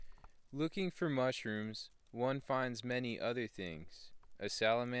Looking for mushrooms, one finds many other things. A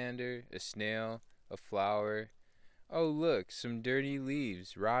salamander, a snail, a flower. Oh, look, some dirty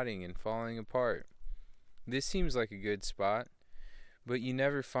leaves rotting and falling apart. This seems like a good spot, but you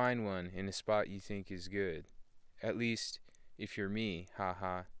never find one in a spot you think is good. At least, if you're me,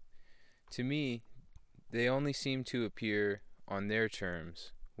 haha. To me, they only seem to appear on their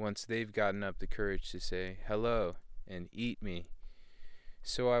terms once they've gotten up the courage to say hello and eat me.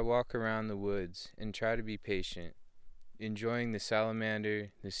 So I walk around the woods and try to be patient, enjoying the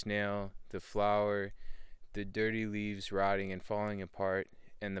salamander, the snail, the flower, the dirty leaves rotting and falling apart,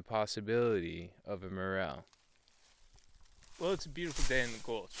 and the possibility of a morel. Well, it's a beautiful day in the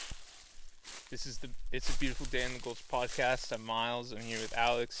Gulch. It's a Beautiful Day in the Gulch podcast. I'm Miles. I'm here with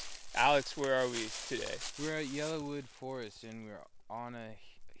Alex. Alex, where are we today? We're at Yellowwood Forest, and we're on a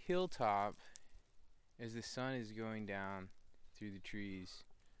hilltop as the sun is going down through the trees.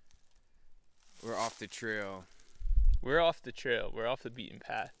 We're off the trail. We're off the trail. We're off the beaten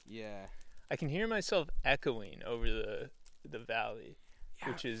path. Yeah. I can hear myself echoing over the valley,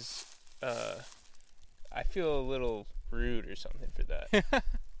 which is, I feel a little rude or something for that.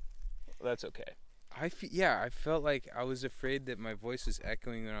 Well, that's okay. I felt like I was afraid that my voice was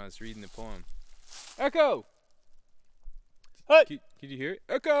echoing when I was reading the poem. Echo! Hey! Could you hear it?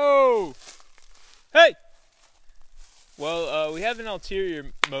 Echo! Hey! Well, we have an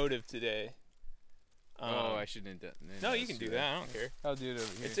ulterior motive today. I shouldn't have done that. No, you can do that. I don't care. I'll do it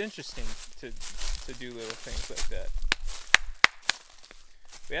over here. It's interesting to do little things like that.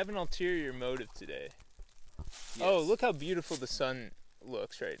 We have an ulterior motive today. Yes. Oh, look how beautiful the sun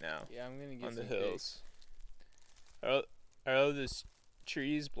looks right now. Yeah, I'm gonna get on the some hills. Are all those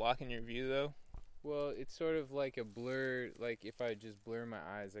trees blocking your view though? Well, it's sort of like a blur. Like if I just blur my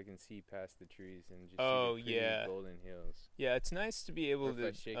eyes, I can see past the trees and just see the pretty golden hills. Yeah, it's nice to be able or to.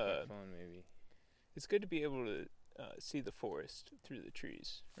 If I shake my phone, maybe. It's good to be able to see the forest through the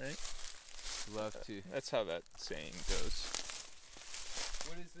trees, right? Love to. That's how that saying goes.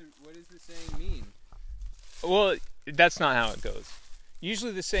 What does the saying mean? Well, that's not how it goes.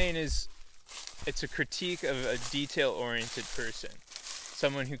 Usually the saying is, it's a critique of a detail-oriented person.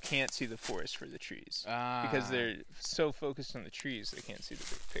 Someone who can't see the forest for the trees. Because they're so focused on the trees, they can't see the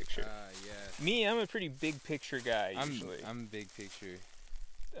big picture. Yeah. Me, I'm a pretty big picture guy, usually. I'm big picture.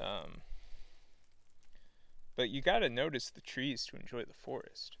 But you gotta notice the trees to enjoy the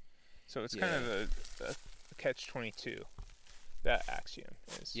forest. So it's kind of a catch-22. That axiom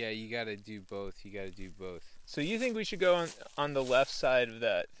is. Yeah, you gotta do both. So you think we should go on the left side of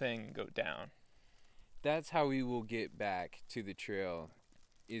that thing and go down? That's how we will get back to the trail,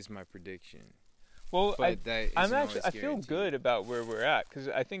 is my prediction. Well, I feel good about where we're at, because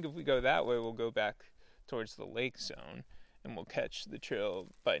I think if we go that way, we'll go back towards the lake zone, and we'll catch the trail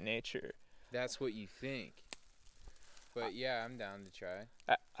by nature. That's what you think. But yeah, I'm down to try.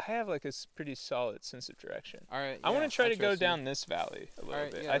 I have like a pretty solid sense of direction. All right. I want to try to go down this valley a little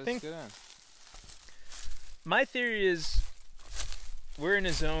bit. Yeah, I think let's go down. My theory is we're in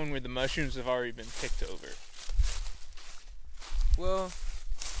a zone where the mushrooms have already been picked over. Well,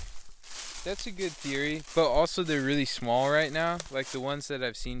 that's a good theory, but also they're really small right now. Like the ones that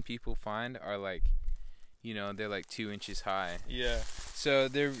I've seen people find are like, they're like 2 inches high. Yeah. So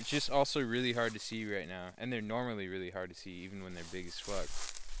they're just also really hard to see right now, and they're normally really hard to see even when they're big as fuck.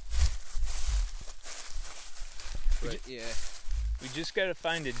 But we just gotta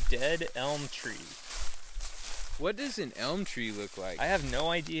find a dead elm tree. What does an elm tree look like? I have no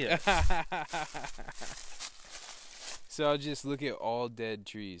idea. So I'll just look at all dead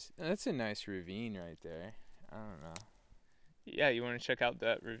trees. That's a nice ravine right there. I don't know. Yeah, you want to check out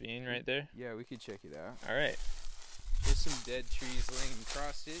that ravine right there? Yeah, we could check it out. All right. There's some dead trees laying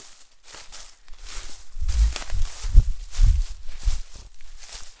across it.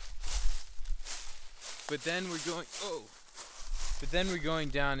 But then we're going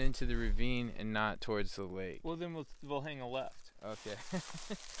down into the ravine and not towards the lake. Well, then we'll hang a left. Okay.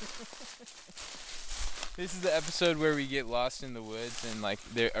 This is the episode where we get lost in the woods and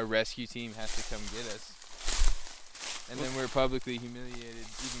a rescue team has to come get us. And then we're publicly humiliated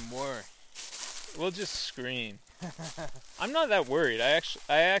even more. We'll just scream. I'm not that worried. I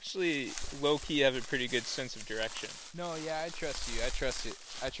actually low-key have a pretty good sense of direction. No, yeah, I trust you. I trust it.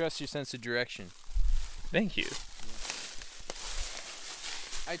 I trust your sense of direction. Thank you.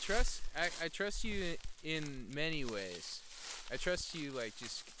 I trust you in many ways. I trust you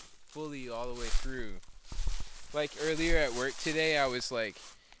just fully all the way through. Like earlier at work today, I was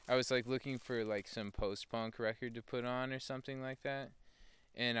looking for some post-punk record to put on or something like that,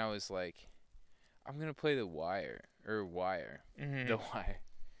 and I was like, I'm gonna play The Wire. Mm-hmm. The Wire,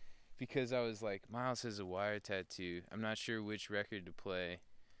 because I was like, Miles has a wire tattoo. I'm not sure which record to play.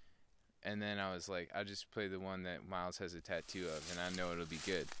 And then I was like, I'll just play the one that Miles has a tattoo of, and I know it'll be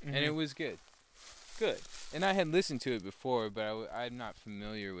good. Mm-hmm. And it was good. Good. And I had listened to it before, but I'm not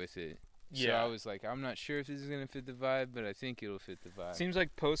familiar with it. Yeah. So I was like, I'm not sure if this is going to fit the vibe, but I think it'll fit the vibe. Seems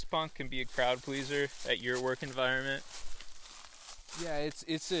like post-punk can be a crowd pleaser at your work environment. Yeah,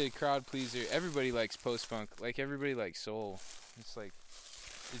 it's a crowd pleaser. Everybody likes post-punk. Like, everybody likes soul. It's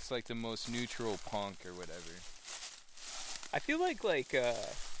like the most neutral punk or whatever. I feel like the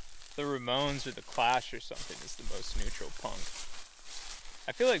Ramones or the Clash or something is the most neutral punk.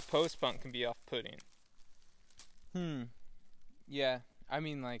 I feel like post-punk can be off-putting. Yeah. I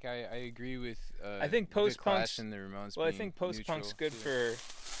mean, like, I agree with I think post-punk's, and the Ramones. Well, I think post-punk's good for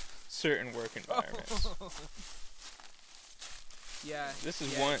certain work environments. Yeah. This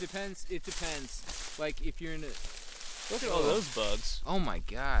is one. It depends. Like, if you're in a... Look at all those bugs. Oh my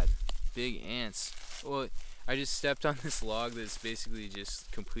god. Big ants. Well, I just stepped on this log that's basically just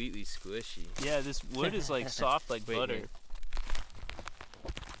completely squishy. Yeah, this wood is like soft like butter. Wait.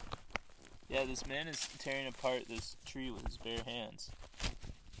 Yeah, this man is tearing apart this tree with his bare hands.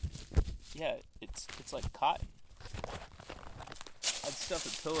 Yeah, it's like cotton. I'd stuff a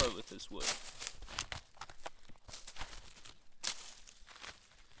pillow with this wood.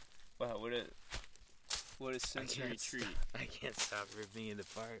 Wow, what a sensory treat. I can't stop ripping it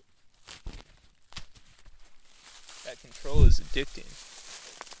apart. That control is addicting.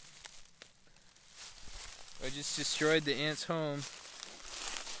 I just destroyed the ants' home.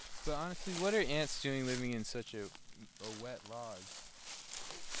 But honestly, what are ants doing living in such a wet log?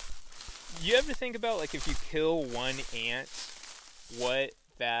 You ever think about, like, if you kill one ant, what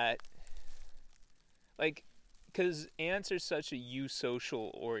that... Like, because ants are such a eusocial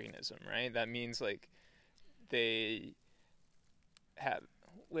organism, right? That means, like, they have...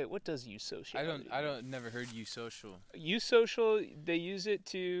 Wait, what does eusocial mean? Never heard eusocial. Eusocial, they use it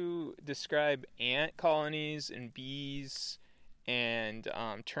to describe ant colonies and bees and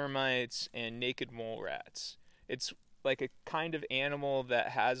termites and naked mole rats. It's like a kind of animal that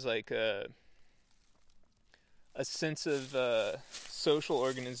has like a sense of social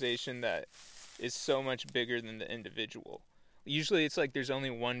organization that is so much bigger than the individual. Usually it's like there's only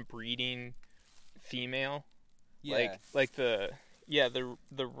one breeding female. Yeah. Like the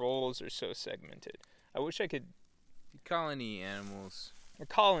roles are so segmented. I wish I could... Colony animals. A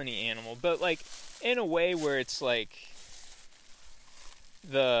colony animal, but like in a way where it's like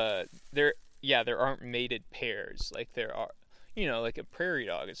there aren't mated pairs. Like there are, like a prairie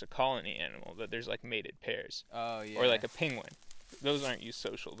dog is a colony animal, but there's like mated pairs. Oh yeah. Or like a penguin. Those aren't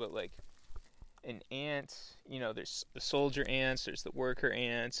eusocial, but like an ant, there's the soldier ants, there's the worker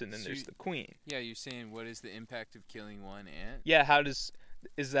ants, and then there's the queen. Yeah, you're saying what is the impact of killing one ant? Yeah,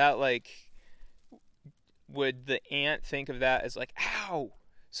 is that like, would the ant think of that as like, ow,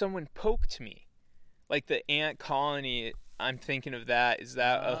 someone poked me? Like the ant colony, I'm thinking of that, is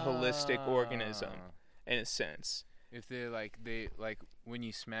that a holistic organism in a sense? If they when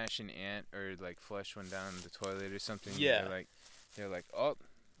you smash an ant or like flush one down the toilet or something, yeah. they're like, oh,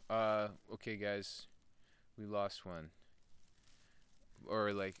 okay guys, we lost one. Or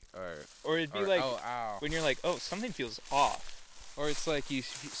it'd be like, oh, ow. When you're like, oh, something feels off. Or it's like you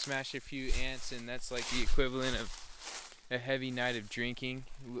smash a few ants and that's like the equivalent of a heavy night of drinking,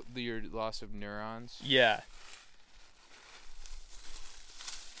 your loss of neurons. Yeah.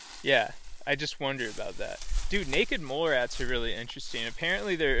 Yeah, I just wonder about that. Dude, naked mole rats are really interesting.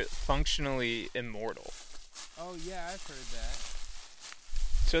 Apparently they're functionally immortal. Oh yeah, I've heard that.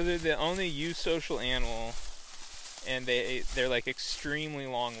 So they're the only eusocial animal, and they're like extremely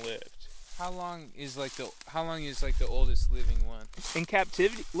long-lived. How long is like the oldest living one? In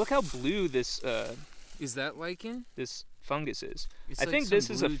captivity, look how blue this is that lichen? This fungus is. It's I think this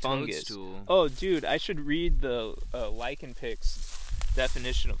is a fungus. Toadstool. Oh, dude, I should read the Lichen Pic's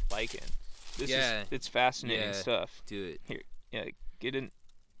definition of lichen. It's fascinating stuff. Do it. Here, yeah, get in.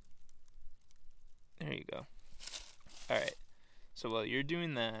 There you go. All right. So while you're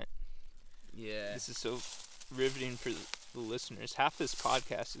doing that, this is so riveting for the listeners. Half this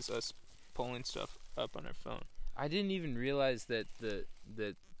podcast is us pulling stuff up on our phone. I didn't even realize that the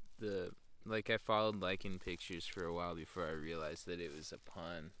I followed lichen pictures for a while before I realized that it was a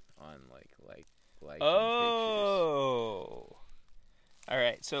pun on like lichen pictures. All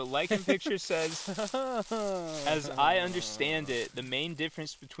right, so Lichen Picture says, as I understand it, the main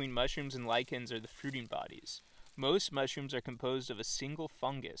difference between mushrooms and lichens are the fruiting bodies. Most mushrooms are composed of a single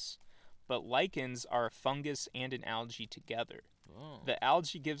fungus, but lichens are a fungus and an algae together. Oh. The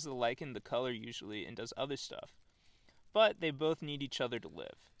algae gives the lichen the color usually and does other stuff. but they both need each other to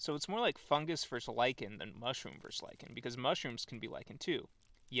live. So it's more like fungus versus lichen than mushroom versus lichen, because mushrooms can be lichen too.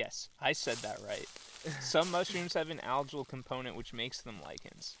 Yes, I said that right. Some mushrooms have an algal component which makes them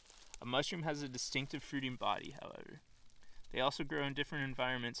lichens. A mushroom has a distinctive fruiting body, however. They also grow in different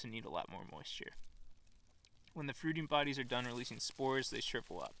environments and need a lot more moisture. When the fruiting bodies are done releasing spores, they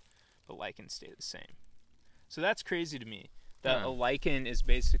shrivel up, but lichens stay the same. So that's crazy to me, that a lichen is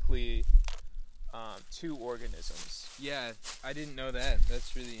basically two organisms. Yeah, I didn't know that.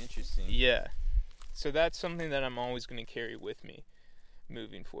 That's really interesting. Yeah. So that's something that I'm always going to carry with me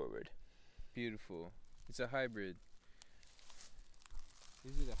moving forward. Beautiful. It's a hybrid.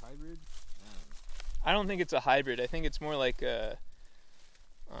 Is it a hybrid? I don't think it's a hybrid. I think it's more like a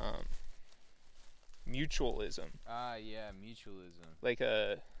mutualism. Yeah, mutualism. Like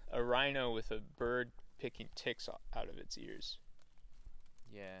a rhino with a bird picking ticks out of its ears.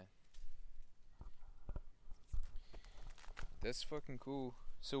 Yeah. That's fucking cool.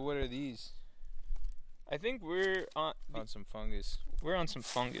 So what are these? I think we're on some fungus. We're on some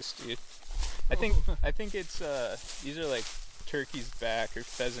fungus, dude. I think it's these are like turkey's back or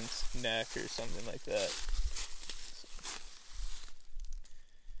pheasant's neck or something like that.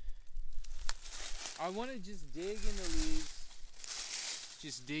 I want to just dig in the leaves.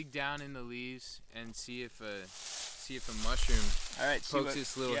 Just dig down in the leaves and see if a mushroom pokes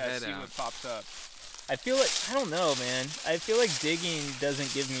its little head out. See what pops up. I feel like, I don't know, man. I feel like digging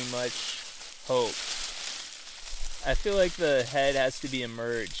doesn't give me much hope. I feel like the head has to be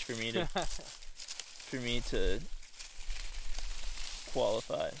emerged for me to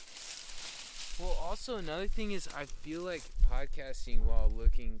qualify. Well, also another thing is I feel like podcasting while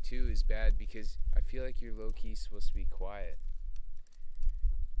looking too is bad because I feel like you're low-key supposed to be quiet.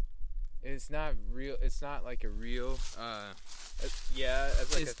 And it's not real. It's not like a real.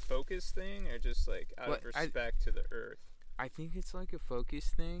 As like a focus thing, or just like out of respect to the earth. I think it's like a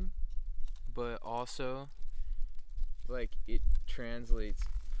focus thing, but also, like it translates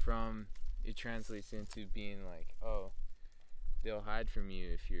into being like, oh, they'll hide from you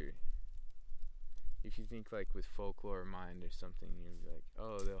if you think like with folklore mind or something, you're like,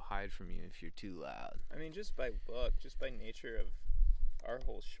 oh, they'll hide from you if you're too loud. I mean, just by nature of our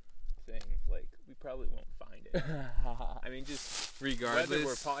whole thing, like we probably won't find it. I mean, just regardless whether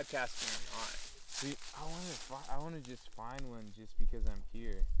we're podcasting or not. I want to just find one just because I'm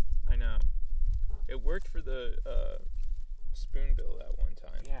here. I know. It worked for the spoonbill that one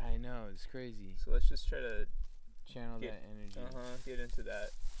time. Yeah, I know. It's crazy. So let's just try to channel that energy. Get into that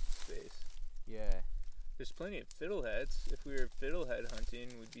space. Yeah. There's plenty of fiddleheads. If we were fiddlehead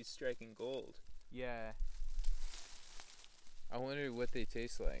hunting, we'd be striking gold. Yeah. I wonder what they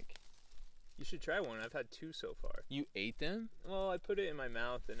taste like. You should try one. I've had 2 so far. You ate them? Well, I put it in my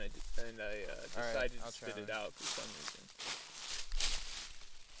mouth and I decided to spit it out for some reason.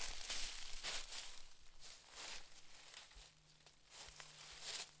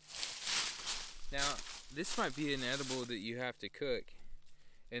 Now, this might be an edible that you have to cook.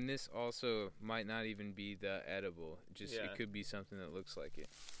 And this also might not even be the edible. It could be something that looks like it.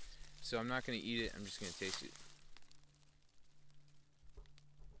 So I'm not going to eat it. I'm just going to taste it.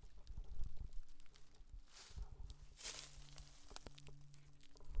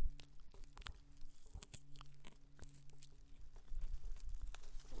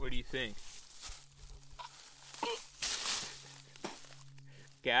 What do you think?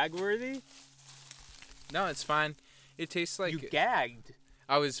 Gag worthy? No, it's fine. It tastes like... You gagged.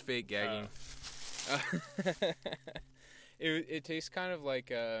 I was fake gagging. It tastes kind of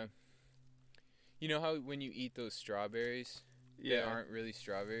like... you know how when you eat those strawberries that aren't really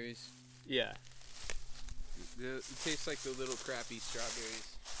strawberries? Yeah. It tastes like the little crappy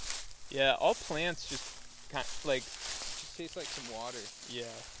strawberries. Yeah, all plants just kind of like... Just tastes like some water. Yeah.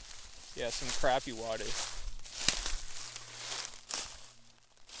 Yeah, some crappy water.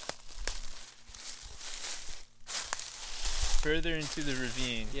 Further into the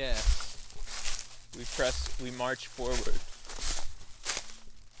ravine. Yeah. We march forward.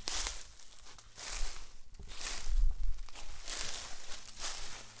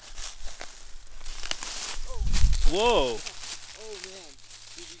 Whoa! Oh man,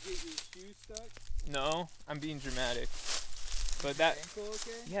 did you get your shoe stuck? No, I'm being dramatic. But that... Ankle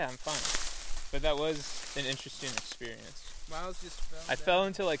okay? Yeah, I'm fine. But that was an interesting experience. Miles just fell down. I fell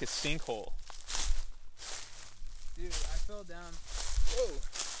into like a sinkhole. Dude, I fell down. Whoa!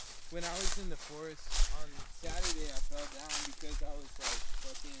 When I was in the forest on Saturday, I fell down because I was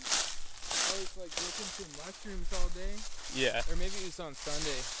like looking for mushrooms all day. Yeah. Or maybe it was on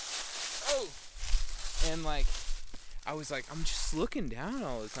Sunday. Oh! And like, I was like, I'm just looking down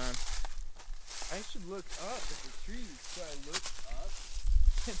all the time. I should look up at the trees. So I looked up,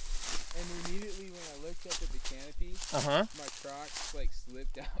 and immediately when I looked up at the canopy, my Crocs like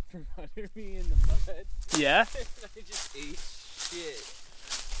slipped out from under me in the mud. Yeah? And I just ate shit.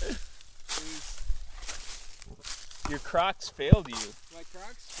 Your Crocs failed you. My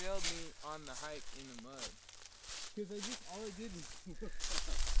Crocs failed me on the hike in the mud. Because all I did was look up.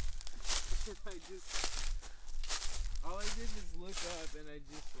 All I did was look up and I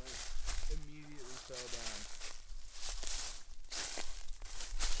just like immediately fell down.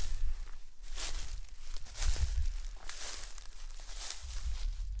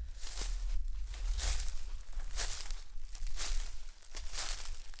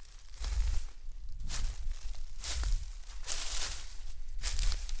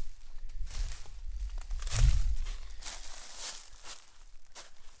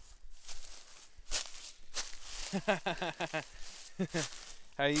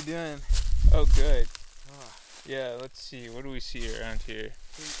 How you doing? Oh, good. Oh. Yeah, let's see. What do we see around here?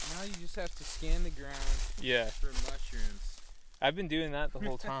 So now you just have to scan the ground for mushrooms. I've been doing that the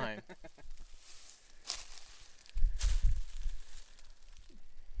whole time.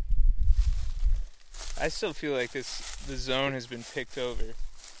 I still feel like the zone has been picked over.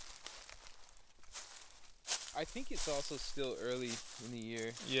 I think it's also still early in the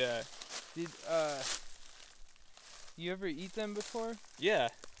year. Yeah. Did you ever eat them before? Yeah.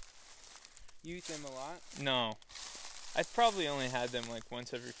 You eat them a lot? No. I've probably only had them like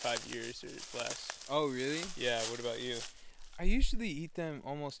once every 5 years or less. Oh, really? Yeah, what about you? I usually eat them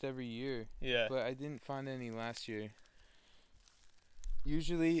almost every year. Yeah. But I didn't find any last year.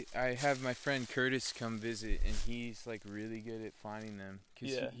 Usually I have my friend Curtis come visit and he's like really good at finding them.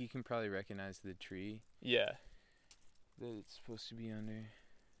 Because he can probably recognize the tree. Yeah. That it's supposed to be under.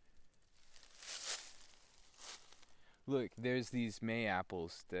 Look, there's these May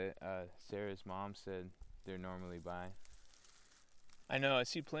apples that Sarah's mom said they're normally by. I know, I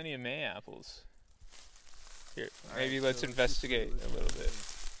see plenty of May apples. Here, All maybe right, let's investigate a little bit.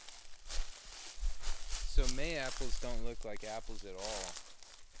 So May apples don't look like apples at all.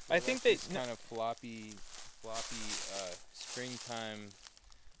 I think they kind of floppy springtime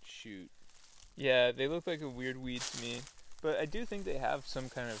shoot. Yeah, they look like a weird weed to me, but I do think they have some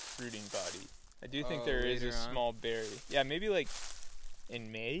kind of fruiting body. I do think there is a small berry. Yeah, maybe like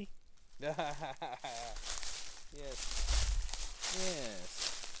in May. Yes.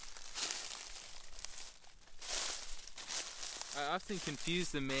 I often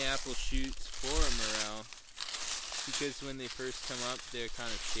confuse the Mayapple shoots for a morel because when they first come up, they're kind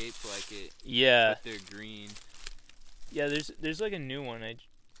of shaped like it. Yeah. But they're green. Yeah, there's like a new one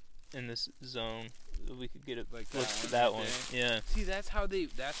in this zone. We could get it like that one. Yeah. See, that's how they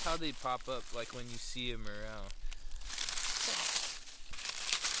pop up. Like when you see a morel.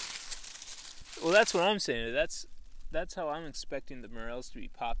 Well, that's what I'm saying. That's how I'm expecting the morels to be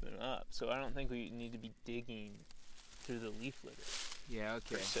popping up. So I don't think we need to be digging through the leaf litter. Yeah.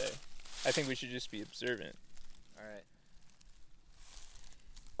 Okay. Per se. I think we should just be observant. All right.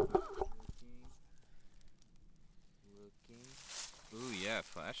 Looking. Ooh, yeah,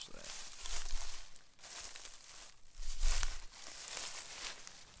 flashlight.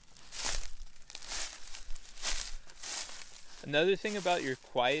 Another thing about your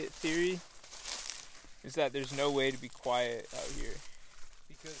quiet theory is that there's no way to be quiet out here.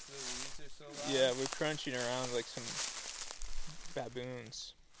 Because the leaves are so loud? Yeah, we're crunching around like some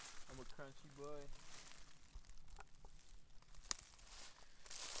baboons. I'm a crunchy boy.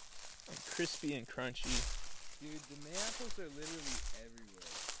 I'm crispy and crunchy. Dude, the Mayaples are literally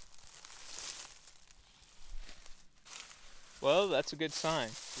everywhere. Well, that's a good sign.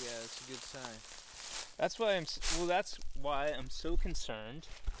 Yeah, that's a good sign. That's why I'm so concerned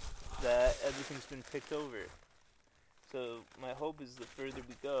that everything's been picked over. So my hope is the further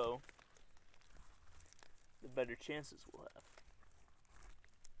we go, the better chances we'll have.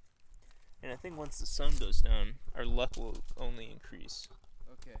 And I think once the sun goes down, our luck will only increase.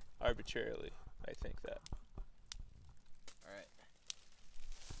 Okay. Arbitrarily, I think that. Alright.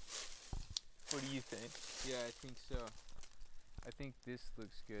 What do you think? Yeah, I think so. I think this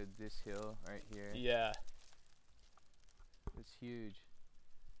looks good, this hill right here. Yeah. It's huge.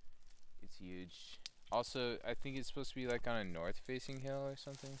 It's huge. Also, I think it's supposed to be like on a north-facing hill or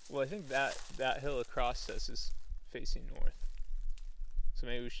something. Well, I think that hill across us is facing north. So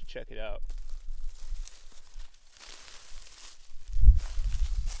maybe we should check it out.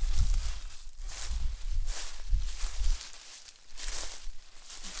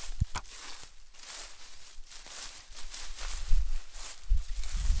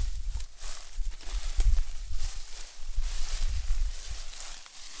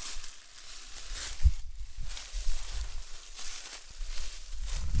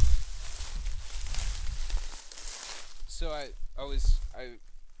 So I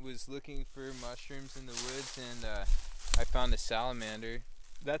was looking for mushrooms in the woods, and I found a salamander.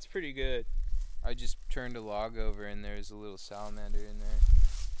 That's pretty good. I just turned a log over, and there's a little salamander in there.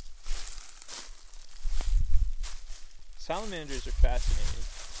 Salamanders are fascinating.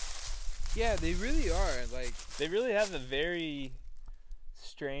 Yeah, they really are. Like, they really have a very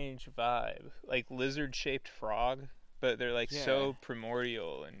strange vibe, like lizard-shaped frog, but they're like so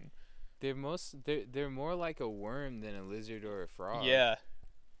primordial, and they're more like a worm than a lizard or a frog. Yeah.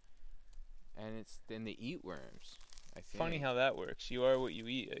 And they eat worms, I think. Funny how that works. You are what you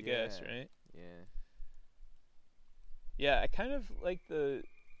eat, I guess, right? Yeah. Yeah, I kind of like the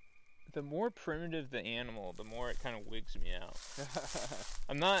more primitive the animal, the more it kind of wigs me out.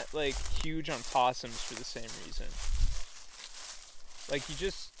 I'm not like huge on possums for the same reason. Like, you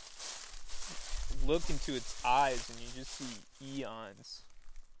just look into its eyes and you just see eons.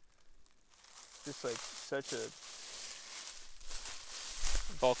 Just like such a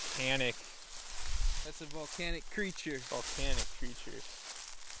volcanic. That's a volcanic creature. Volcanic creature.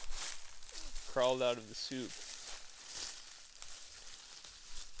 Crawled out of the soup.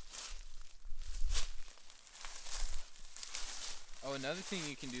 Oh, another thing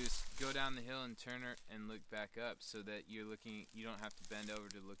you can do is go down the hill and turn and look back up, so that you don't have to bend over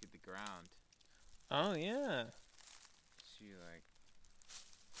to look at the ground. Oh, yeah. So you like,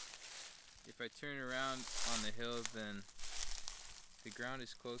 if I turn around on the hill, then the ground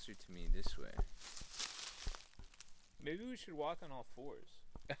is closer to me this way. Maybe we should walk on all fours.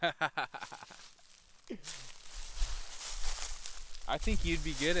 I think you'd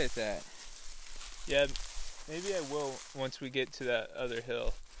be good at that. Yeah, maybe I will once we get to that other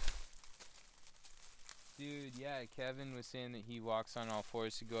hill. Dude, yeah, Kevin was saying that he walks on all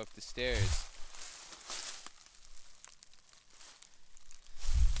fours to go up the stairs.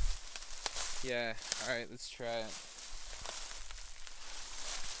 Yeah, alright, let's try it.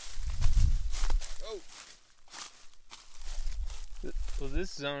 Oh! Well,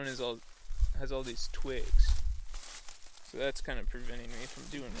 this zone has all these twigs. So that's kind of preventing me from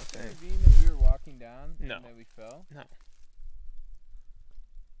doing my thing. Did it mean that we were walking down? No. And that we fell? No.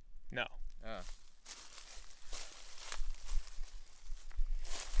 No. Oh.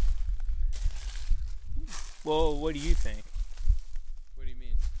 Well, what do you think? What do you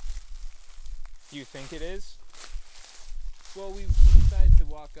mean? You think it is? Well, we decided to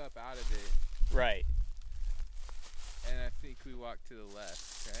walk up out of it. Right. And I think we walked to the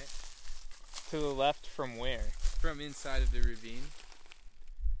left, right? To the left from where? From inside of the ravine.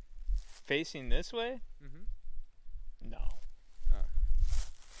 Facing this way? Mm-hmm. No. Oh.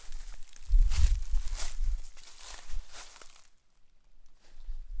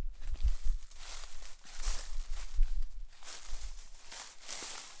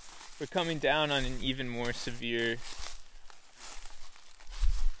 We're coming down on an even more severe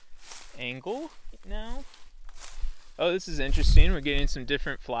angle now. Oh, this is interesting. We're getting some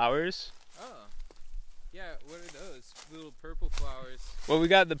different flowers. Oh. Yeah, what are those? Little purple flowers. Well, we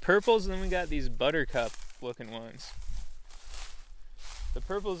got the purples and then we got these buttercup looking ones. The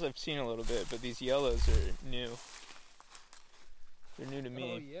purples I've seen a little bit, but these yellows are new. They're new to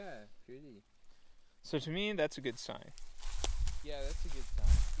me. Oh, yeah. Pretty. So to me, that's a good sign. Yeah, that's a good sign.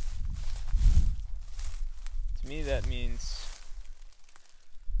 To me, that means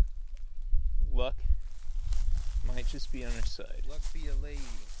luck might just be on our side. Luck be a lady.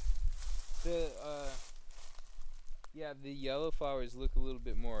 The yellow flowers look a little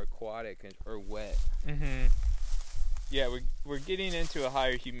bit more aquatic or wet. Mm-hmm. Yeah, we're getting into a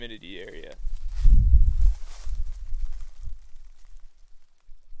higher humidity area.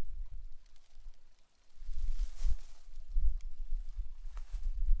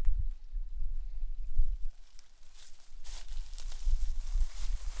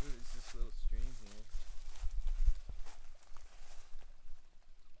 Ooh, there's this little stream here.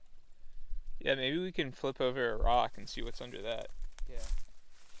 Yeah, maybe we can flip over a rock and see what's under that. Yeah.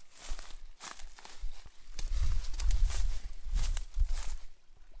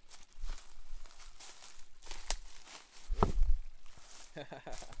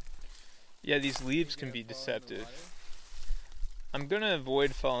 Yeah, these leaves can be deceptive. I'm gonna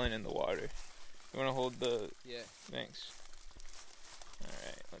avoid falling in the water. You wanna hold the... Yeah. Thanks.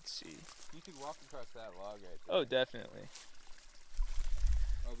 Alright, let's see. You could walk across that log right there. Oh, definitely.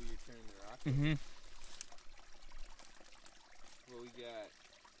 Oh, but you're turning the rock? Mm-hmm. What we got?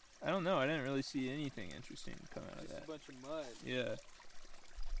 I don't know, I didn't really see anything interesting come out of Just that. a bunch of mud. Yeah.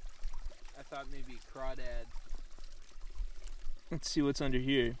 I thought maybe crawdad. Let's see what's under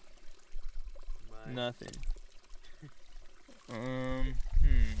here. Mud. Nothing.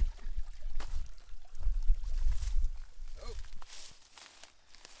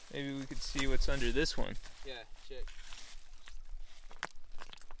 Let's see what's under this one. Yeah, check.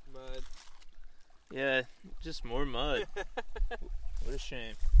 Mud. Yeah, just more mud. What a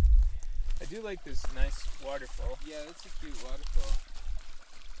shame. I do like this nice waterfall. Yeah, that's a cute waterfall.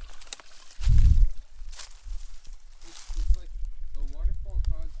 It's like a waterfall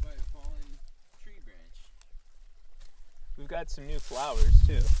caused by a fallen tree branch. We've got some new flowers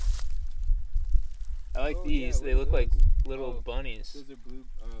too. I like these. Yeah, they look like little Oh, bunnies. Those are blue.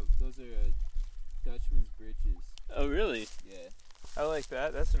 Those are Dutchman's britches. Oh, really? Yeah, I like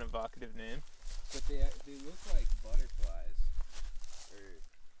that. That's an evocative name. but they look like butterflies or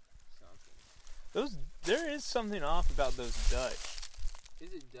something. There is something off about those Dutch.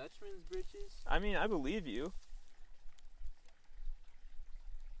 Is it Dutchman's britches? I mean, I believe you.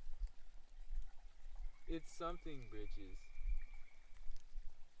 It's something britches.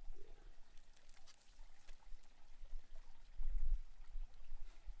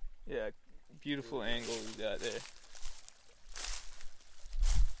 Yeah, beautiful angle we got there.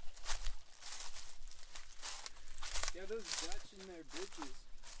 Yeah, those Dutch in their britches.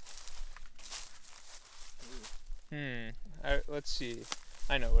 Let's see.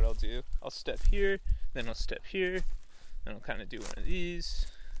 I know what I'll do. I'll step here, then I'll step here, then I'll kind of do one of these.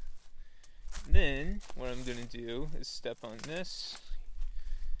 Then, what I'm going to do is step on this,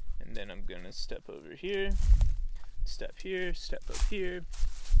 and then I'm going to step over here, step up here,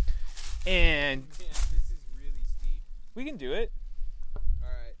 and Man, this is really steep. we can do it.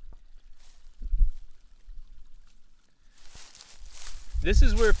 Alright. This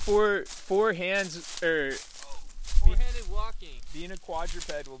is where four hands, or Four-handed walking. being a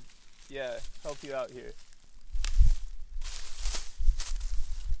quadruped will, help you out here.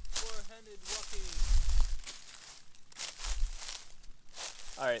 Four-handed walking.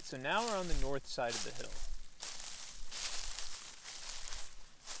 Alright, so now we're on the north side of the hill.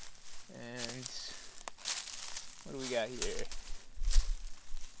 And what do we got here?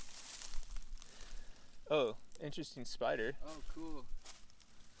 Oh, interesting spider. Oh, cool.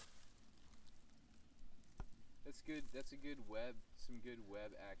 That's good. That's a good web. Some good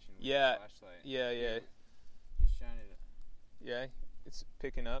web action with Yeah. the flashlight. Yeah. Just shine it. Yeah, it's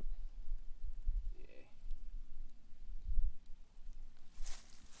picking up. Yeah.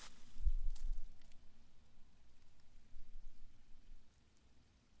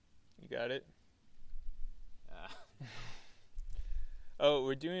 You got it? Oh,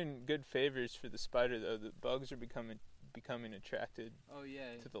 we're doing good favors for the spider though. The bugs are becoming attracted Oh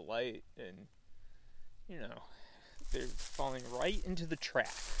yeah. to the light, and they're falling right into the trap.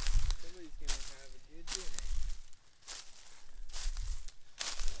 Somebody's gonna have a good dinner.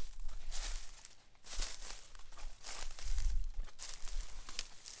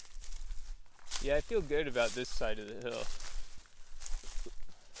 Yeah, I feel good about this side of the hill.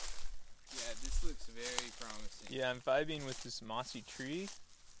 Yeah, this looks very promising. Yeah, I'm vibing with this mossy tree.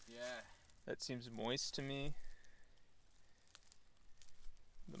 Yeah. That seems moist to me.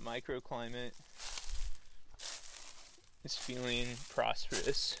 The microclimate is feeling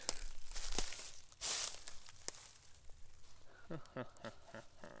prosperous.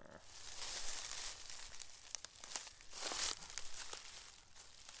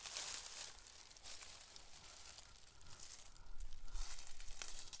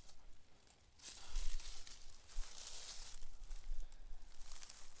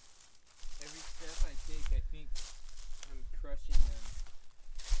 Every step I take, I think I'm crushing them.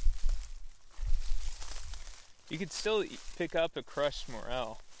 You could still pick up a crushed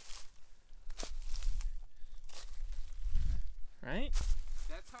morel. Right?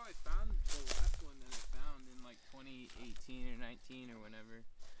 That's how I found the last one that I found in like 2018 or 19 or whenever.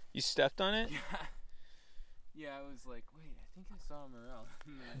 You stepped on it? Yeah, I was like, wait, I think I saw a morel.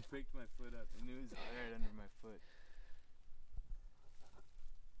 And then I picked my foot up and it was right under my foot.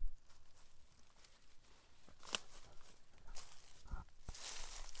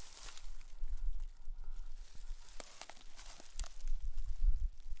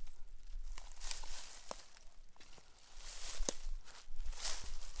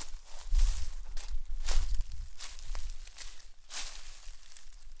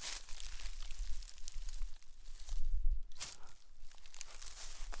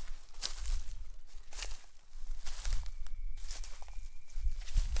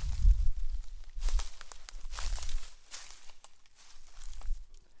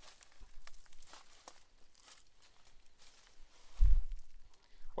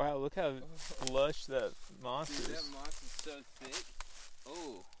 Wow, look how lush that moss Dude, is. that moss is so thick.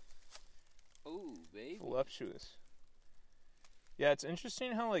 Oh. Oh, baby. Voluptuous. Yeah, it's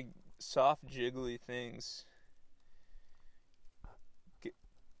interesting how like soft jiggly things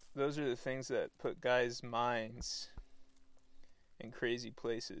those are the things that put guys' minds in crazy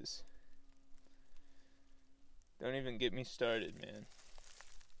places. Don't even get me started, man.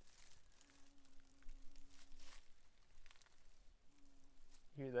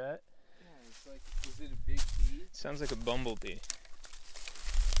 Hear that? Yeah, it's like, is it a big bee? Sounds like a bumblebee.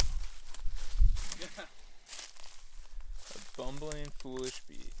 Yeah. A bumbling, foolish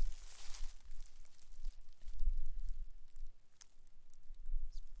bee.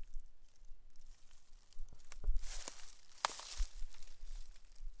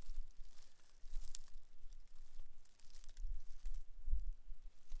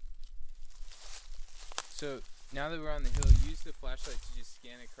 So now that we're on the hill, use the flashlight to just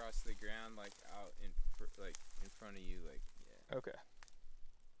scan across the ground, like out in front of you, like yeah. Okay.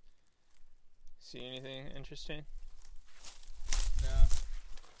 See anything interesting? No.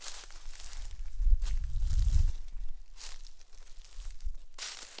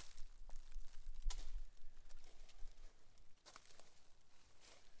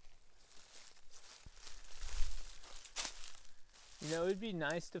 You know, it'd be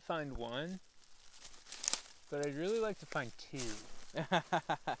nice to find one, but I'd really like to find two.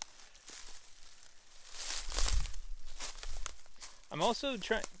 I'm also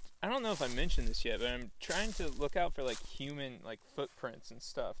trying, I don't know if I mentioned this yet, but I'm trying to look out for like human like footprints and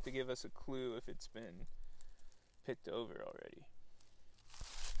stuff to give us a clue if it's been picked over already.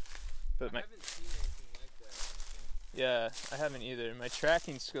 But I haven't seen anything like that, I think. Yeah, I haven't either. My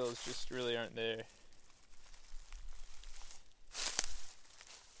tracking skills just really aren't there.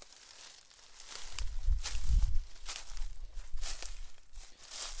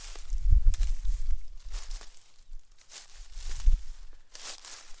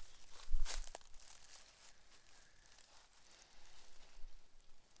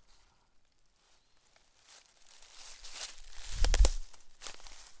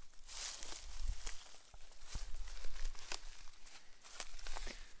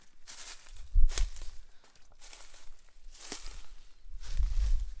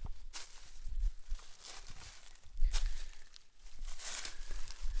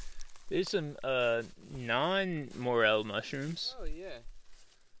 There's some non-morel mushrooms. Oh yeah.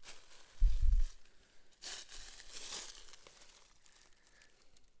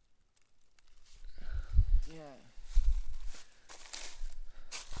 Yeah.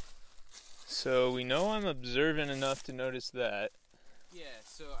 So we know I'm observant enough to notice that. Yeah,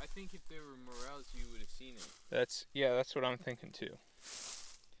 so I think if there were morels, you would have seen it. That's what I'm thinking too.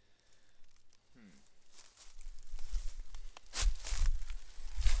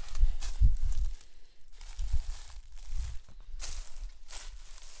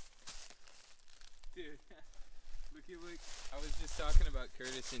 Dude, look. I was just talking about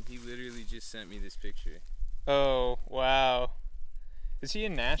Curtis, and he literally just sent me this picture. Oh, wow. Is he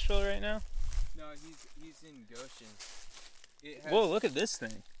in Nashville right now? No, he's in Goshen. Whoa, look at this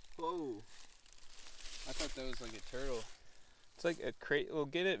thing. Whoa. I thought that was like a turtle. It's like a we'll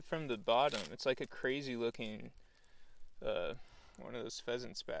get it from the bottom. It's like a crazy looking, one of those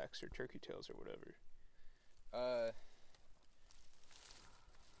pheasant backs or turkey tails or whatever.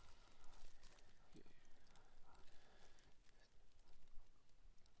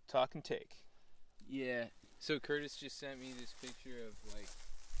 Talk and take. Yeah. So Curtis just sent me this picture of like,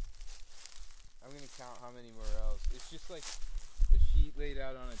 I'm gonna count how many morels. It's just like a sheet laid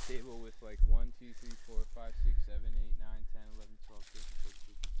out on a table with like 1, 2, 3, 4, 5, 6, 7, 8, 9, 10, 11, 12, 13,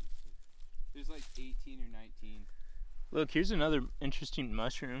 14, 15, 16. There's like 18 or 19. Look, here's another interesting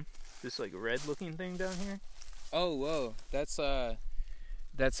mushroom. This like red looking thing down here. Oh, whoa. That's a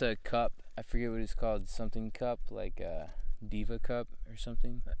cup. I forget what it's called. Something cup, like a Diva cup or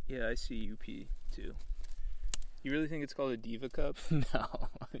something. Yeah, I see UP too. You really think it's called a Diva cup? No,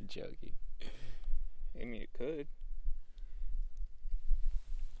 I'm joking. I mean, it could.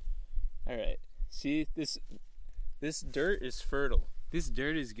 All right. See, this dirt is fertile. This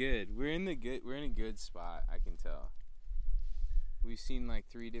dirt is good. We're in a good spot, I can tell. We've seen like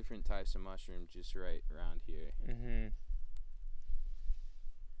 3 different types of mushroom just right around here. Mm-hmm.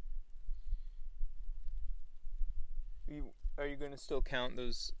 Are you going to still count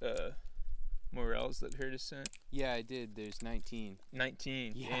those morels that Curtis sent? Yeah, I did. There's 19.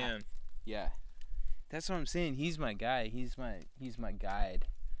 19. Yeah. Damn. Yeah. That's what I'm saying. He's my guy. He's my guide.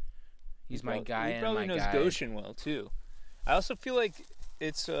 He's my guy and my guide. He probably knows Goshen well too. I also feel like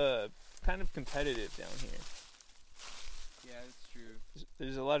it's kind of competitive down here. Yeah, that's true.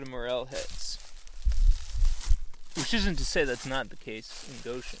 There's a lot of morel heads. Which isn't to say that's not the case in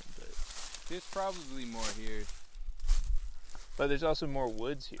Goshen, but there's probably more here. But there's also more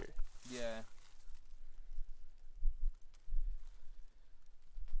woods here. Yeah.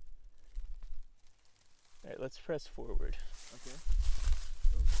 Alright, let's press forward. Okay.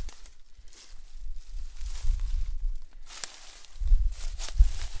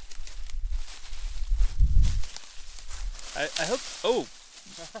 I hope. Oh,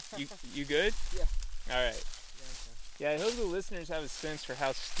 you good? Yeah. All right. Yeah, I hope the listeners have a sense for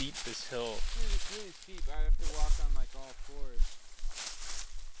how steep this hill. Dude, it's really steep. I have to walk on like all fours.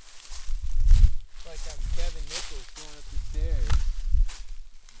 Like I'm Kevin Nichols going up the stairs.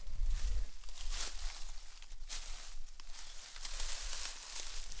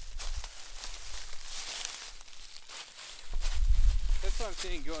 That's what I'm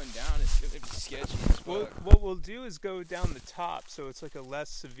saying. Going down is gonna be sketchy as fuck. Well, what we'll do is go down the top, so it's like a less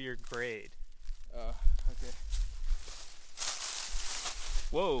severe grade. Okay.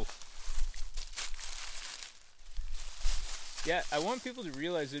 Whoa. Yeah, I want people to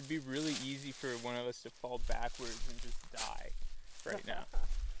realize it'd be really easy for one of us to fall backwards and just die right now.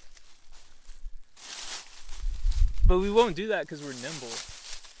 But we won't do that because we're nimble.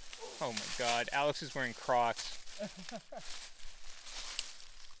 Oh my god, Alex is wearing Crocs.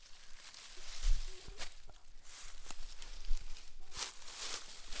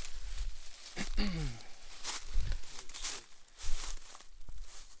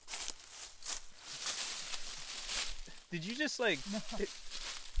 Did you just like... No. I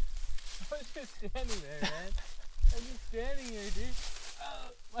was just standing there, man. I'm just standing here, dude.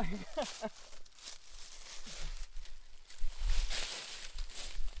 Oh my god.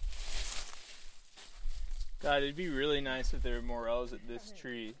 God, it'd be really nice if there were more elves at this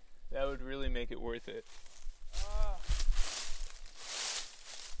tree. That would really make it worth it.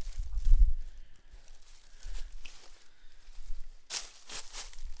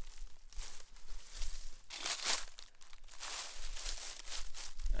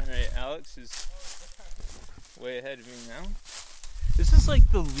 Alex is way ahead of me now. This is like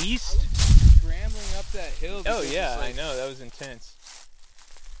the least... I was scrambling up that hill. Oh yeah, I know, that was intense.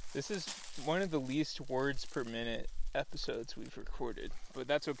 This is one of the least words per minute episodes we've recorded, but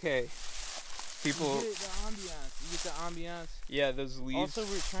that's okay. People... You get the ambiance. You get the ambiance. Yeah, those leaves. Also,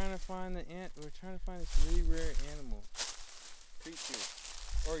 we're trying to find this really rare animal, creature,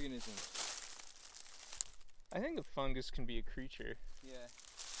 organism. I think a fungus can be a creature. Yeah.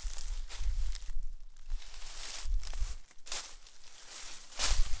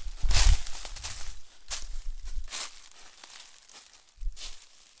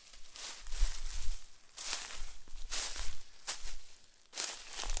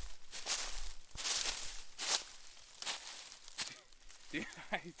 Dude,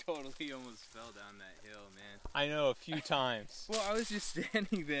 I totally almost fell down that hill, man. I know, a few times. Well, I was just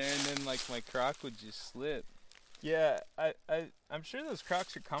standing there, and then like my Croc would just slip. Yeah, I'm sure those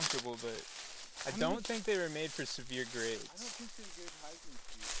Crocs are comfortable, but I don't think they were made for severe grades. I don't think they're good hiking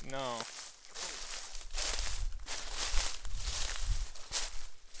shoes. No.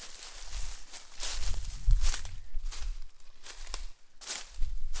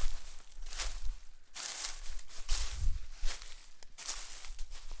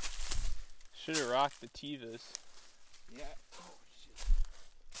 Should have rocked the Tevas. Yeah. Oh shit.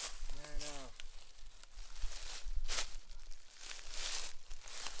 I know.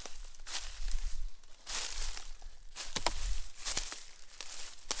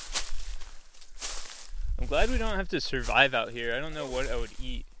 I'm glad we don't have to survive out here. I don't know what I would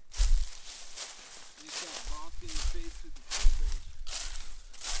eat. You just got bonked in the face with the tree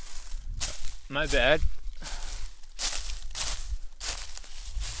branch. My bad.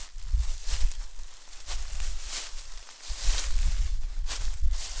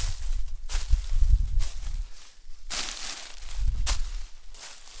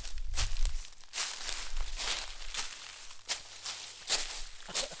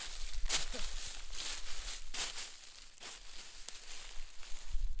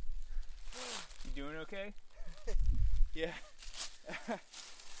 Doing okay? Yeah.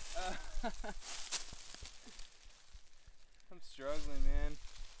 I'm struggling, man.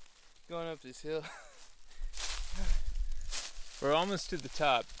 Going up this hill. We're almost to the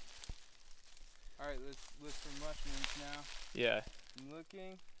top. Alright, let's look for mushrooms now. Yeah. I'm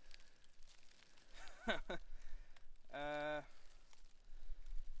looking.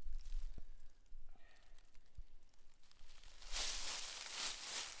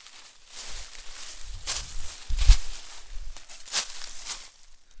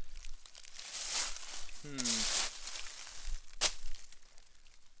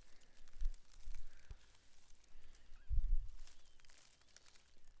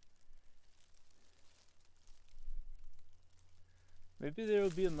 Maybe there will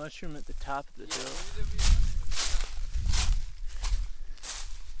be a mushroom at the top of the hill. Maybe there'll be a mushroom at the top.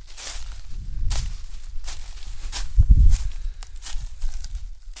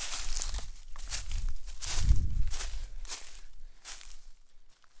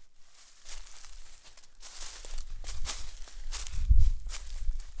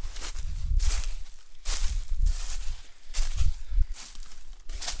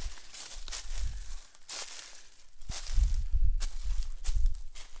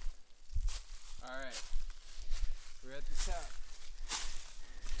 We're at the top.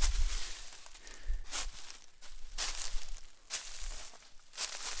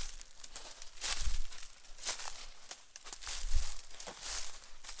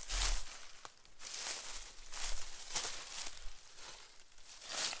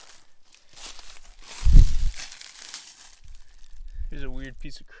 Here's a weird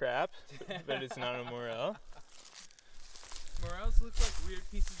piece of crap, but it's not a morel. Morels look like weird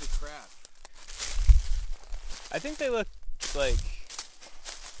pieces of crap. I think they look like,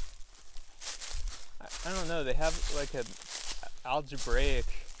 I don't know, they have like a algebraic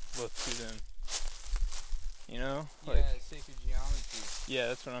look to them. You know? Yeah, Like, sacred geometry. yeah,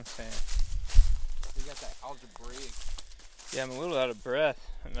 that's what I'm saying. They got that algebraic. Yeah, I'm a little out of breath.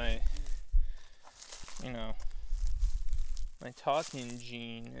 My talking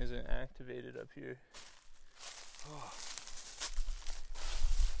gene isn't activated up here. Oh.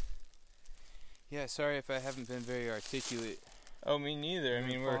 Yeah, sorry if I haven't been very articulate. Oh, me neither. I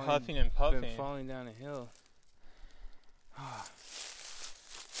mean, we're falling- huffing and puffing. Been falling down a hill. But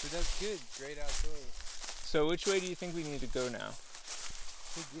that's good. Great outdoors. So which way do you think we need to go now?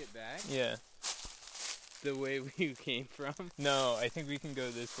 To get back Yeah. the way we came from. No, I think we can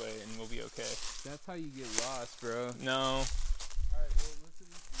go this way and we'll be okay. That's how you get lost, bro. No. Alright, well, let's at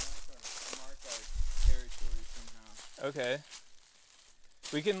least mark our territory somehow. Okay.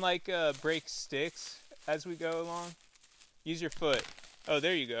 We can break sticks as we go along. Use your foot. Oh,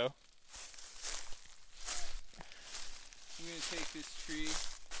 there you go. I'm going to take this tree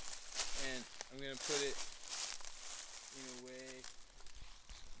and I'm going to put it in a way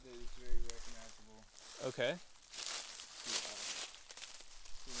that is very recognizable. Okay.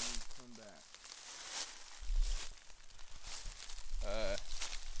 So when we come back.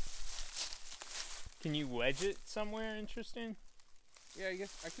 Can you wedge it somewhere interesting? Yeah, I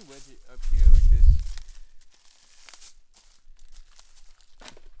guess I could wedge it up here like this.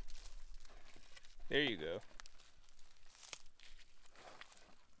 There you go.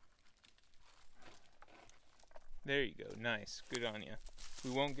 There you go. Nice. Good on you.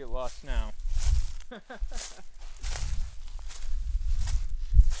 We won't get lost now.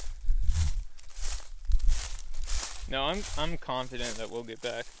 No, I'm confident that we'll get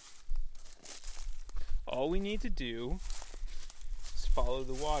back. All we need to do is follow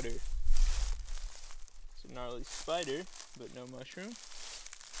the water. It's a gnarly spider, but no mushroom.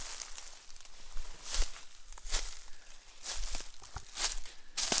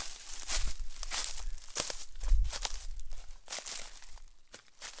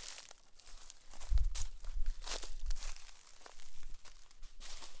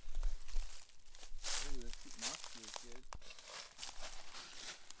 Ooh, that moss feels good.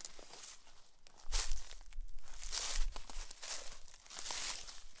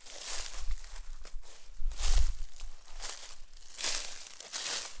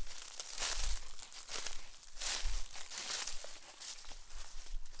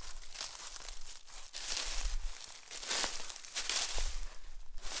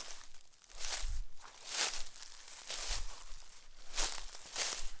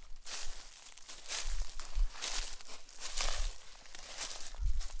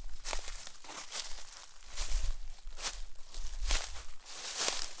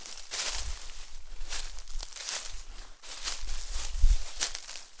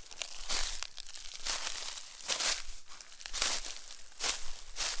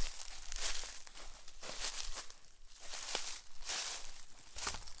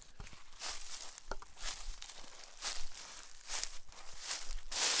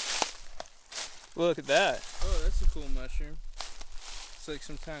 Look at that. Oh, that's a cool mushroom. It's like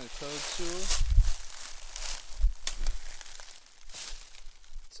some kind of toadstool.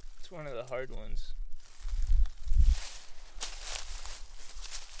 It's one of the hard ones.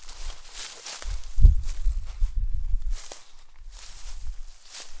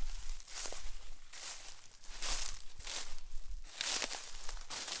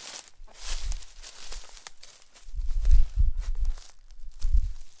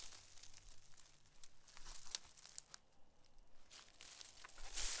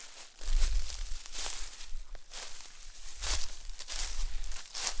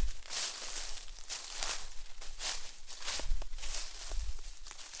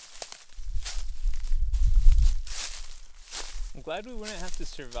 I'm glad we wouldn't have to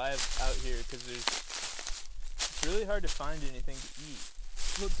survive out here because it's really hard to find anything to eat.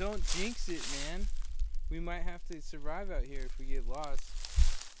 Well, don't jinx it, man. We might have to survive out here if we get lost.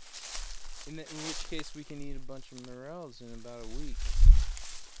 In which case, we can eat a bunch of morels in about a week.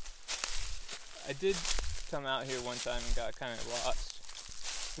 I did come out here one time and got kind of lost.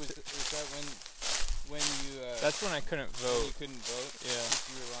 Was that When you That's when I couldn't when vote. you couldn't vote. Yeah. Because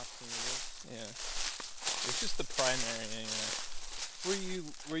you were lost in the woods. Yeah. It's just the primary anyway.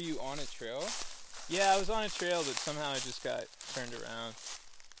 Were you on a trail? Yeah, I was on a trail, but somehow I just got turned around.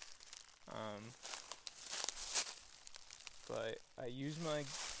 But I used my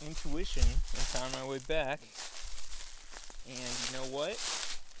intuition and found my way back. And you know what?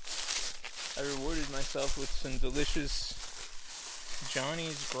 I rewarded myself with some delicious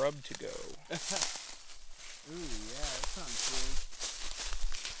Johnny's Grub to go. Ooh, yeah, that sounds good.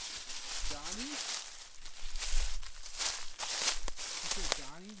 Johnny? You said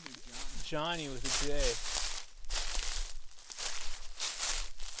Johnny or Johnny? Johnny with a J.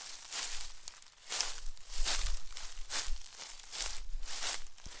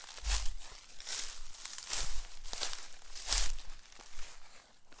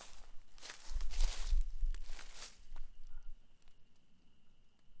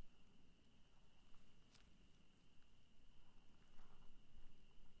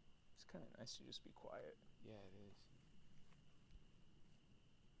 It's kind of nice to just be quiet. Yeah, it is.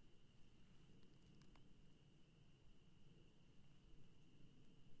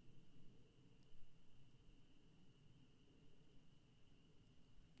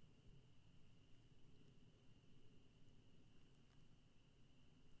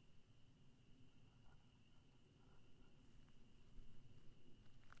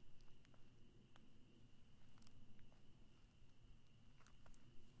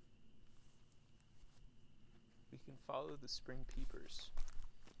 We can follow the spring peepers.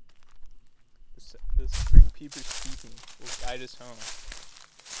 The spring peepers peeping will guide us home.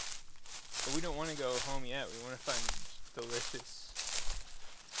 But we don't want to go home yet. We want to find delicious,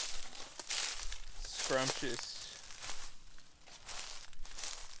 scrumptious,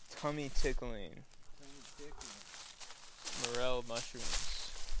 tummy tickling morel mushrooms.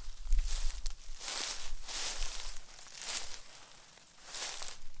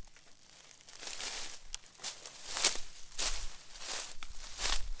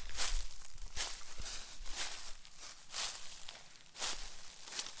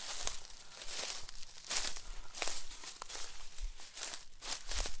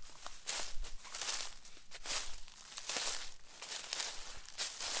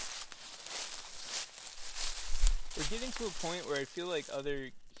 We're getting to a point where I feel like other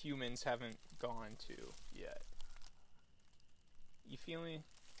humans haven't gone to yet. You feel me?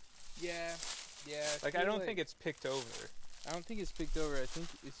 Yeah. Like, I don't think it's picked over. I don't think it's picked over. I think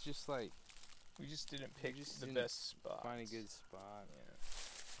it's just like We just didn't pick just the didn't best spot. find a good spot.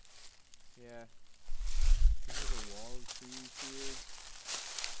 Yeah. Yeah. There's like a wall of trees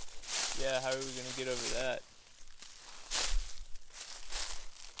here. Yeah, how are we gonna get over that?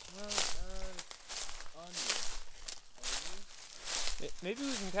 Well, under. Maybe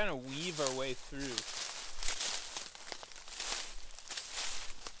we can kind of weave our way through.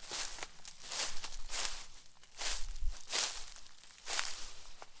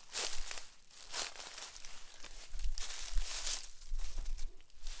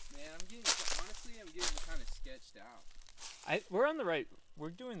 Man, I'm getting kind of sketched out. We're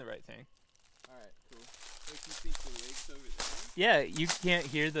doing the right thing. Alright, cool. What do you think the lake's over there? Yeah, you can't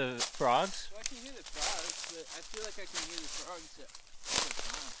hear the frogs? Well, I can hear the frogs, but I feel like I can hear the frogs all the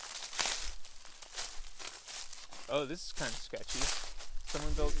time. Oh, this is kind of sketchy.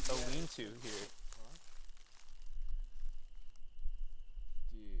 Someone built a lean-to here.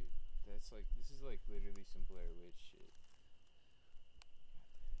 Dude, this is like literally some Blair Witch shit.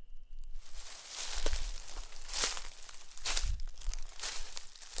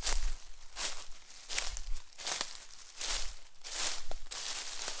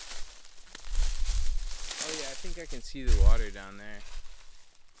 Oh yeah, I think I can see the water down there.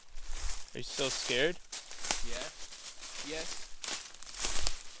 Are you still scared? Yeah? Yes.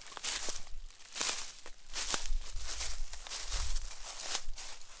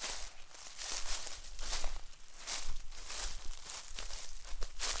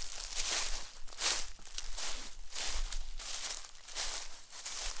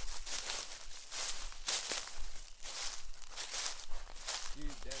 Dude,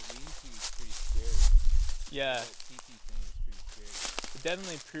 that lean-to is pretty scary. Yeah, That teepee thing is pretty scary. it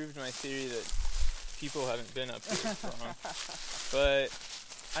definitely proved my theory that people haven't been up here for long. But,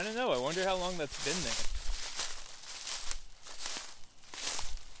 I don't know, I wonder how long that's been there.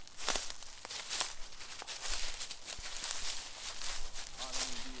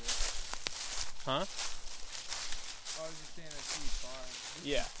 Huh? Oh, I was just saying that's pretty far.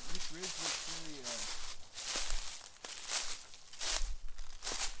 Yeah. This ridge looks really,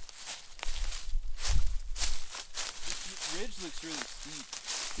 this ridge looks really steep.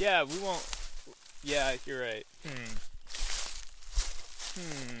 Yeah, we won't... Yeah, you're right.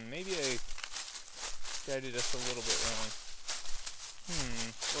 Maybe I guided us a little bit wrong.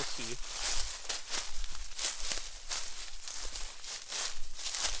 We'll see.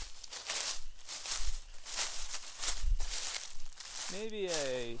 Maybe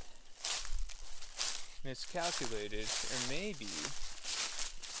I miscalculated, or maybe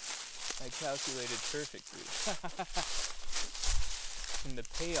I calculated perfectly. In the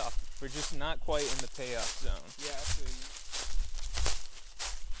payoff, we're just not quite in the payoff zone. Yeah, I feel you.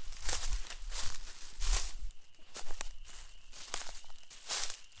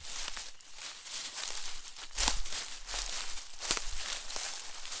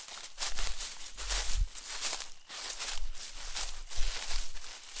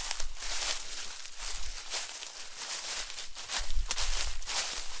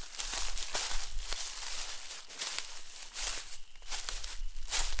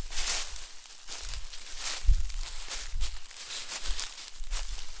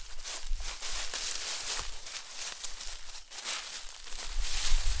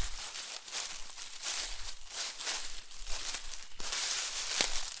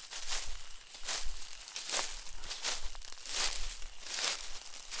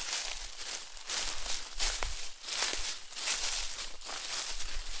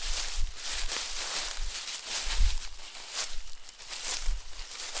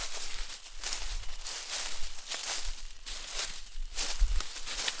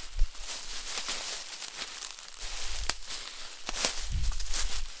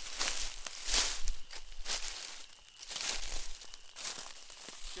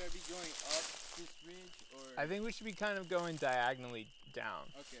 Should I be going up this ridge or? I think we should be kind of going diagonally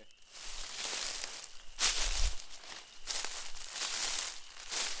down. Okay.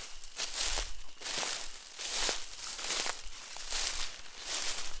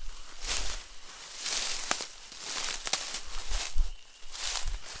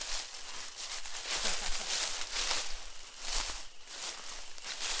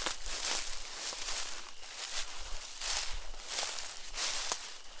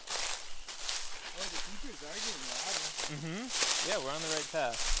 Oh, the beepers are getting louder. Yeah, we're on the right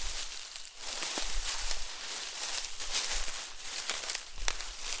path.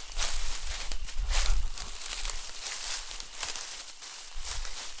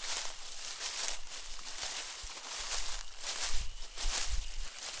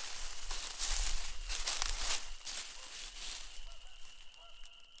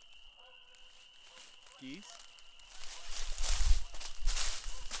 Geese?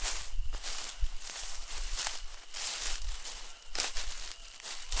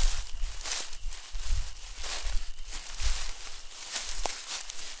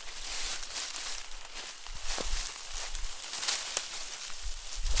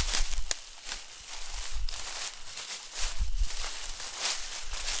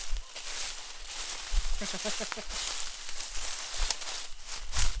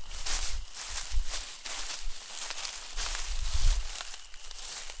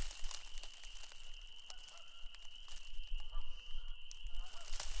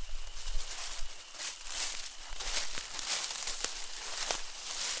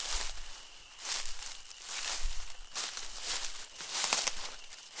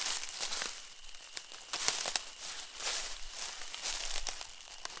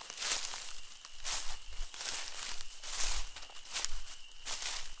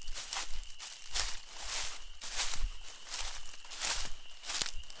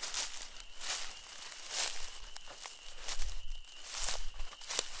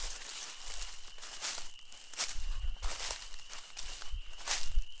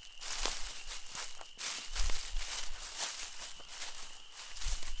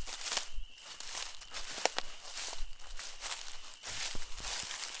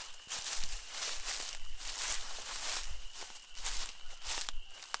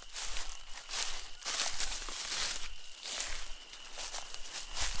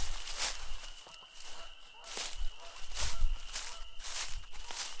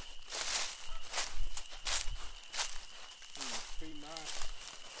 Pretty much.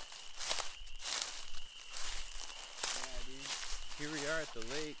 Yeah, dude. Here we are at the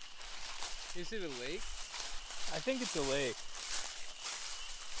lake. Is it a lake? I think it's a lake.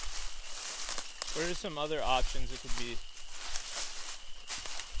 What are some other options it could be?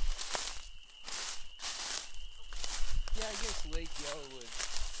 Yeah, I guess Lake Yellowwood.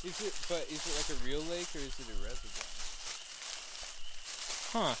 Is it like a real lake or is it a reservoir?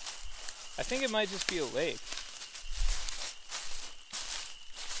 Huh. I think it might just be a lake.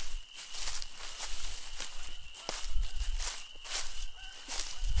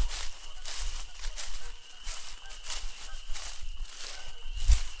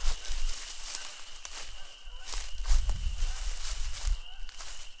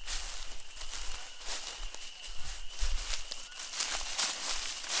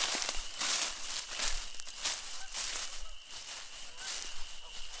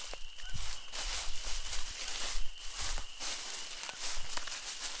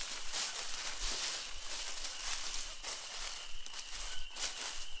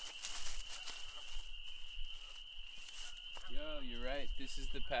 This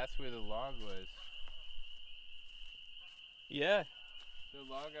is the path where the log was. Yeah. The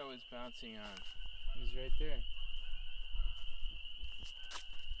log I was bouncing on was right there.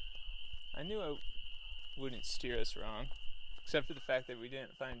 I knew I wouldn't steer us wrong, except for the fact that we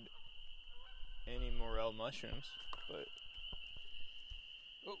didn't find any morel mushrooms. But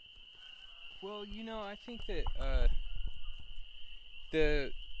well, you know, I think that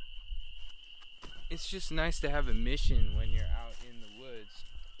it's just nice to have a mission when you're out in the woods.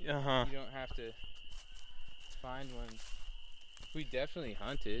 You don't have to find one. We definitely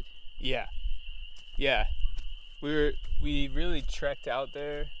hunted. Yeah. We really trekked out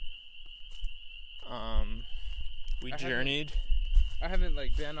there. We journeyed. I haven't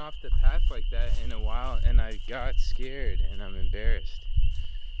been off the path like that in a while, and I got scared, and I'm embarrassed.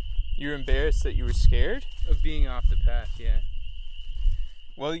 You're embarrassed that you were scared? Of being off the path, yeah.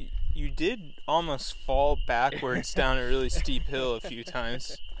 Well, you did almost fall backwards down a really steep hill a few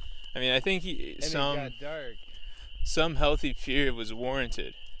times. I mean, I think it got dark. Some healthy fear was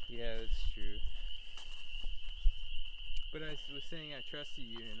warranted. Yeah, that's true. But I was saying I trusted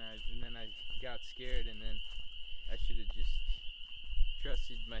you, and then I got scared, and then I should have just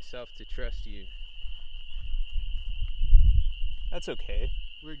trusted myself to trust you. That's okay.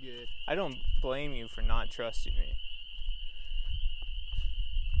 We're good. I don't blame you for not trusting me.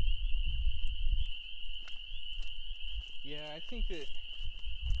 Yeah, I think that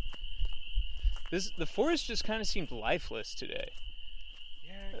the forest just kind of seemed lifeless today.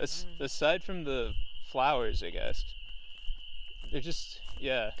 Yeah. Aside from the flowers, I guess. They're just,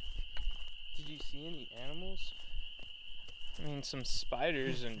 yeah. Did you see any animals? I mean, some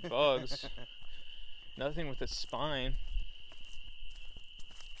spiders and bugs. Nothing with a spine.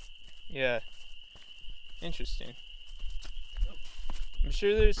 Yeah. Interesting. I'm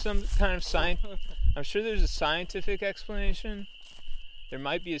sure there's some kind of I'm sure there's a scientific explanation. There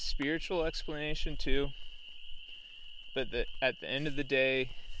might be a spiritual explanation too. But at the end of the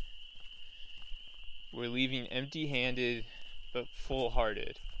day, we're leaving empty-handed but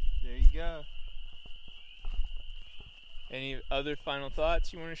full-hearted. There you go. Any other final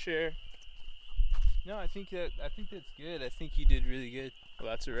thoughts you want to share? No, I think that's good. I think you did really good. Well,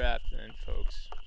 that's a wrap then, folks.